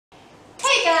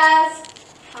guys,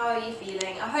 how are you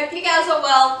feeling? I hope you guys are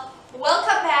well.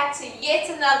 Welcome back to yet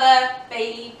another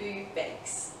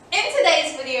Baileyboobakes. In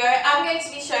today's video, I'm going to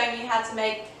be showing you how to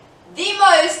make the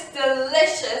most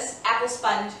delicious apple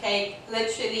sponge cake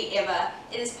literally ever.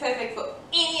 It is perfect for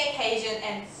any occasion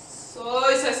and so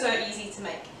easy to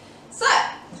make. So,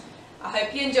 I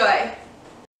hope you enjoy.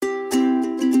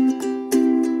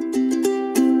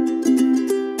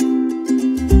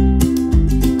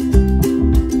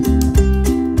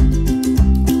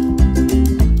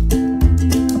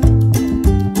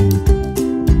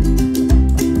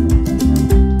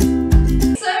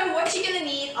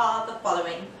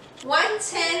 Following: 1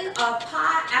 tin of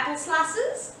pie apple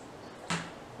slices,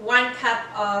 1 cup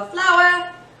of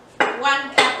flour,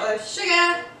 1 cup of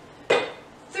sugar,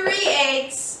 3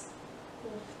 eggs,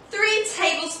 3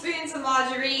 tablespoons of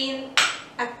margarine,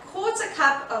 a 1/4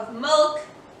 cup of milk,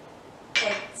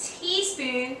 a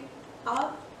teaspoon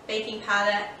of baking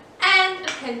powder, and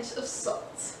a pinch of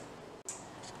salt.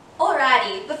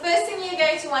 Alrighty, the first thing you're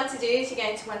going to want to do is you're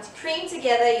going to want to cream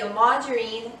together your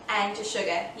margarine and your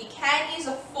sugar. You can use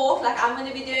a fork like I'm going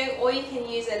to be doing, or you can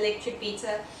use an electric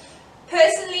beater.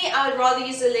 Personally, I would rather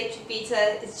use an electric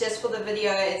beater. It's just for the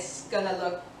video, it's going to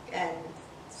look and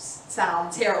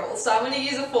sound terrible. So I'm going to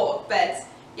use a fork, but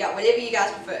yeah, whatever you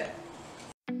guys prefer.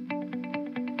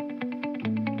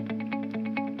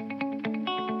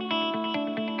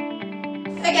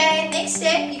 Okay, next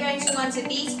step, you're going to want to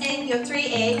beat in your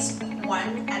 3 eggs,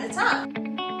 1 at a time.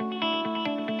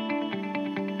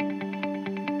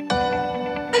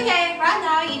 Okay, right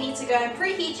now you need to go and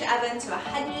preheat your oven to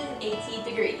 180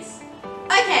 degrees.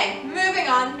 Okay, moving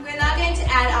on, we're now going to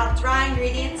add our dry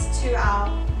ingredients to our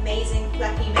amazing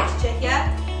fluffy mixture here.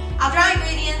 Our dry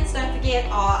ingredients, don't forget,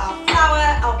 are our flour,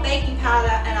 our baking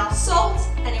powder, and our salt.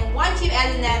 And then once you've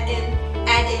added that in,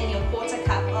 add in your 1/4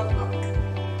 cup of milk.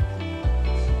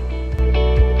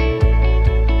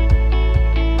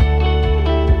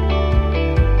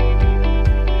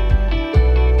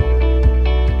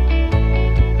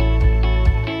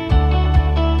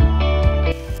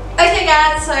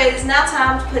 So it's now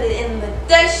time to put it in the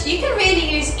dish. You can really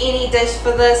use any dish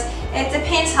for this. It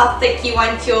depends how thick you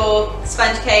want your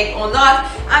sponge cake or not.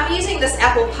 I'm using this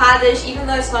apple pie dish, even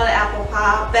though it's not an apple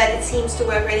pie, but it seems to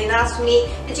work really nice for me.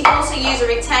 But you can also use a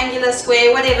rectangular,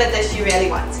 square, whatever dish you really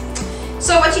want.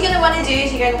 So what you're going to want to do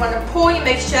is you're going to want to pour your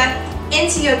mixture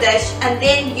into your dish, and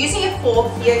then using a fork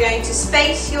you're going to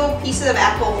space your pieces of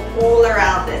apple all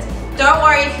around it. Don't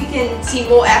worry if you can see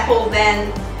more apple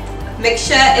than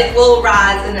mixture, it will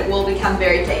rise and it will become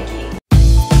very cakey.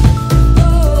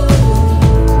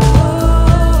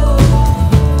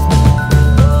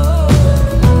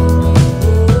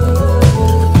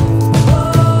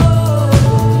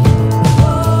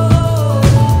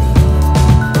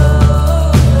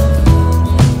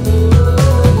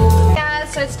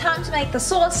 Guys, so it's time to make the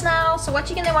sauce now. So what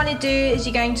you're going to want to do is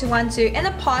you're going to want to, in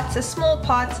a pot, a small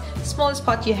pot, smallest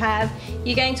pot you have,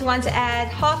 you're going to want to add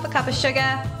 1/2 cup of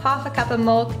sugar, 1/2 cup of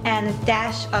milk, and a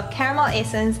dash of caramel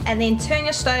essence, and then turn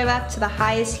your stove up to the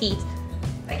highest heat.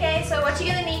 Okay, so what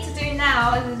you're going to need to do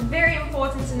now is it's very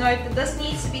important to note that this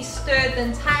needs to be stirred the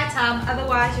entire time,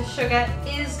 otherwise your sugar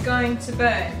is going to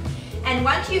burn. And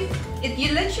once you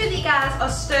literally guys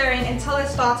are stirring until it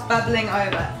starts bubbling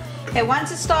over. Okay, once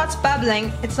it starts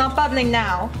bubbling, it's not bubbling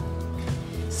now.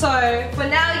 So for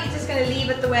now you're just going to leave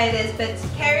it the way it is, but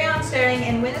carry on stirring,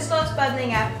 and when it starts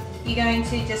bubbling up you're going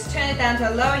to just turn it down to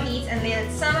a lower heat and let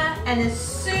it simmer, and as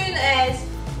soon as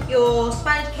your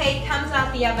sponge cake comes out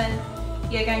the oven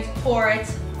you're going to pour it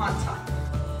on top.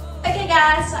 Okay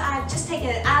guys, so I've just taken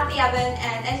it out of the oven,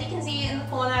 and as you can see in the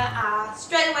corner I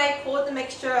straight away poured the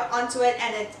mixture onto it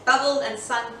and it bubbled and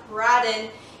sunk right in.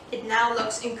 It now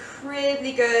looks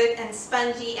incredibly good and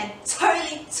spongy and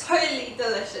totally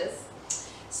delicious.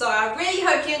 So I really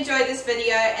hope you enjoyed this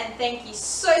video, and thank you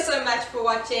so much for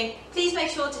watching. Please make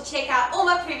sure to check out all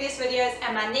my previous videos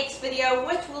and my next video,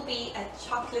 which will be a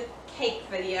chocolate cake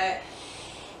video.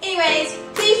 Anyways,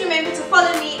 please remember to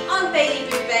follow me on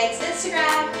Baileyboobakes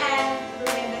Instagram, and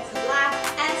remember to like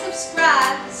and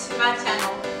subscribe to my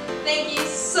channel. Thank you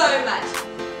so much.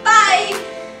 Bye!